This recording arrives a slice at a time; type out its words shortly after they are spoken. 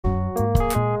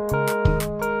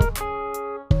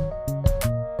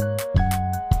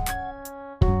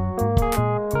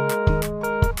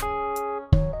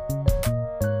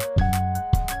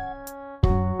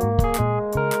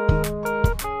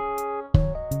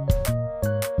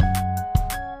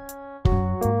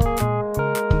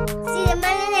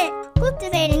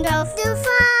of the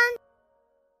fun.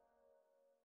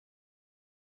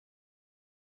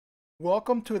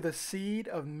 Welcome to the Seed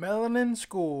of Melanin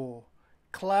School.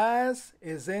 Class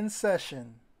is in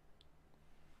session.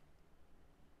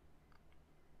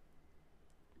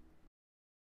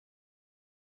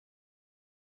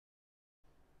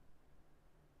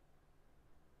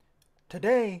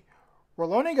 Today, we're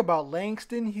learning about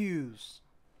Langston Hughes.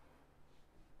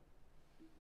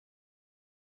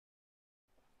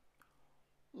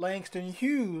 Langston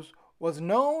Hughes was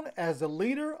known as the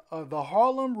leader of the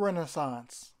Harlem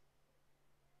Renaissance.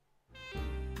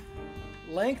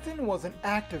 Langston was an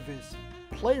activist,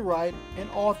 playwright,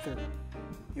 and author.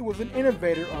 He was an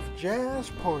innovator of jazz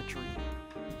poetry.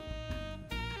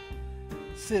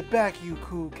 Sit back, you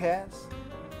cool cats,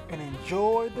 and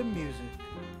enjoy the music.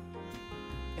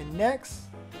 And next,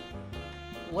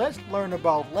 let's learn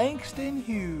about Langston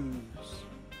Hughes.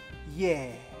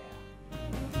 Yeah.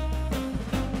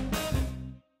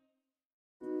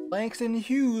 Langston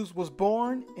Hughes was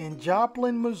born in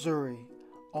Joplin, Missouri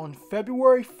on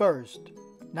February 1st,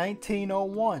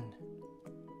 1901.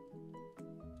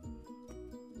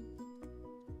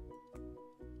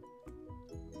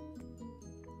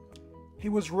 He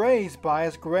was raised by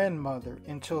his grandmother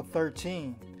until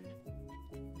 13.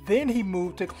 Then he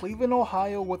moved to Cleveland,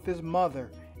 Ohio with his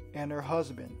mother and her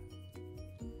husband.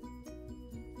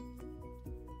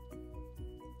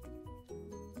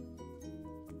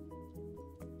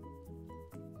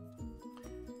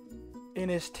 In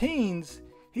his teens,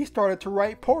 he started to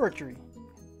write poetry.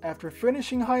 After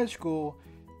finishing high school,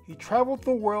 he traveled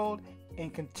the world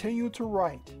and continued to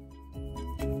write.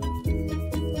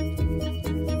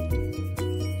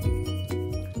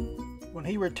 When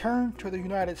he returned to the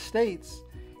United States,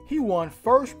 he won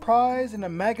first prize in a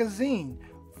magazine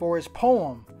for his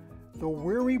poem, The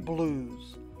Weary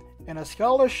Blues, and a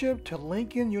scholarship to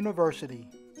Lincoln University.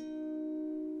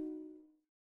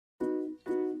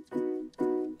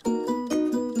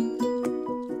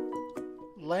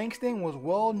 Langston was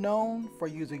well known for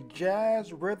using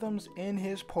jazz rhythms in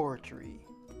his poetry.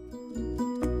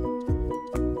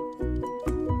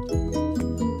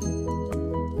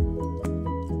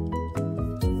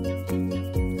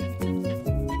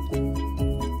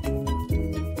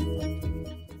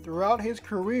 Throughout his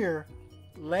career,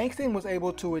 Langston was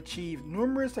able to achieve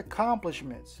numerous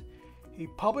accomplishments. He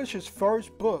published his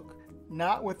first book,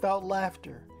 Not Without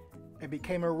Laughter, and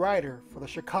became a writer for the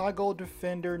Chicago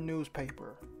Defender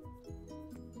newspaper.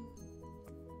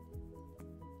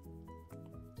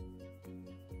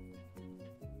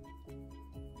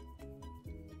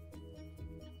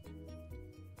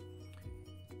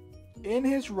 In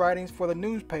his writings for the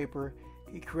newspaper,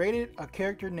 he created a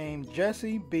character named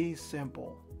Jesse B.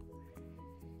 Simple.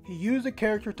 He used the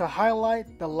character to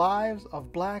highlight the lives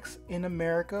of blacks in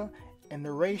America and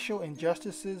the racial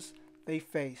injustices they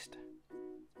faced.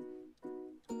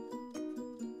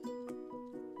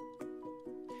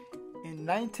 In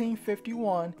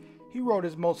 1951, he wrote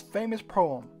his most famous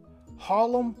poem,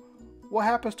 Harlem, What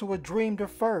Happens to a Dream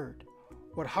Deferred,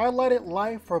 what highlighted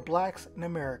life for blacks in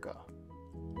America.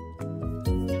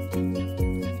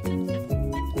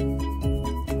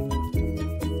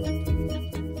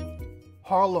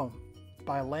 Harlem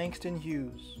by Langston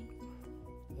Hughes.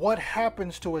 What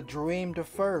happens to a dream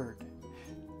deferred?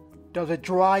 Does it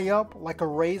dry up like a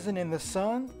raisin in the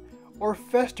sun, or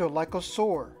fester like a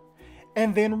sore,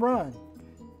 and then run?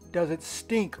 Does it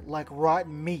stink like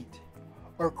rotten meat,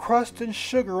 or crust and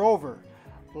sugar over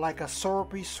like a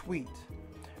syrupy sweet?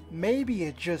 Maybe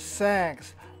it just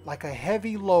sags like a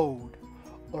heavy load,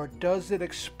 or does it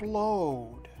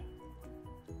explode?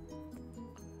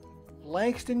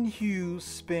 Langston Hughes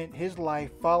spent his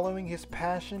life following his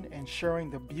passion and sharing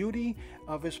the beauty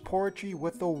of his poetry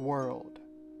with the world.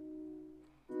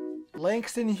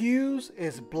 Langston Hughes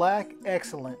is Black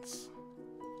excellence.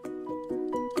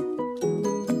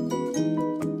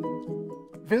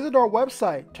 Visit our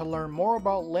website to learn more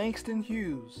about Langston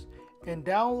Hughes and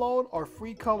download our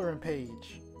free coloring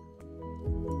page.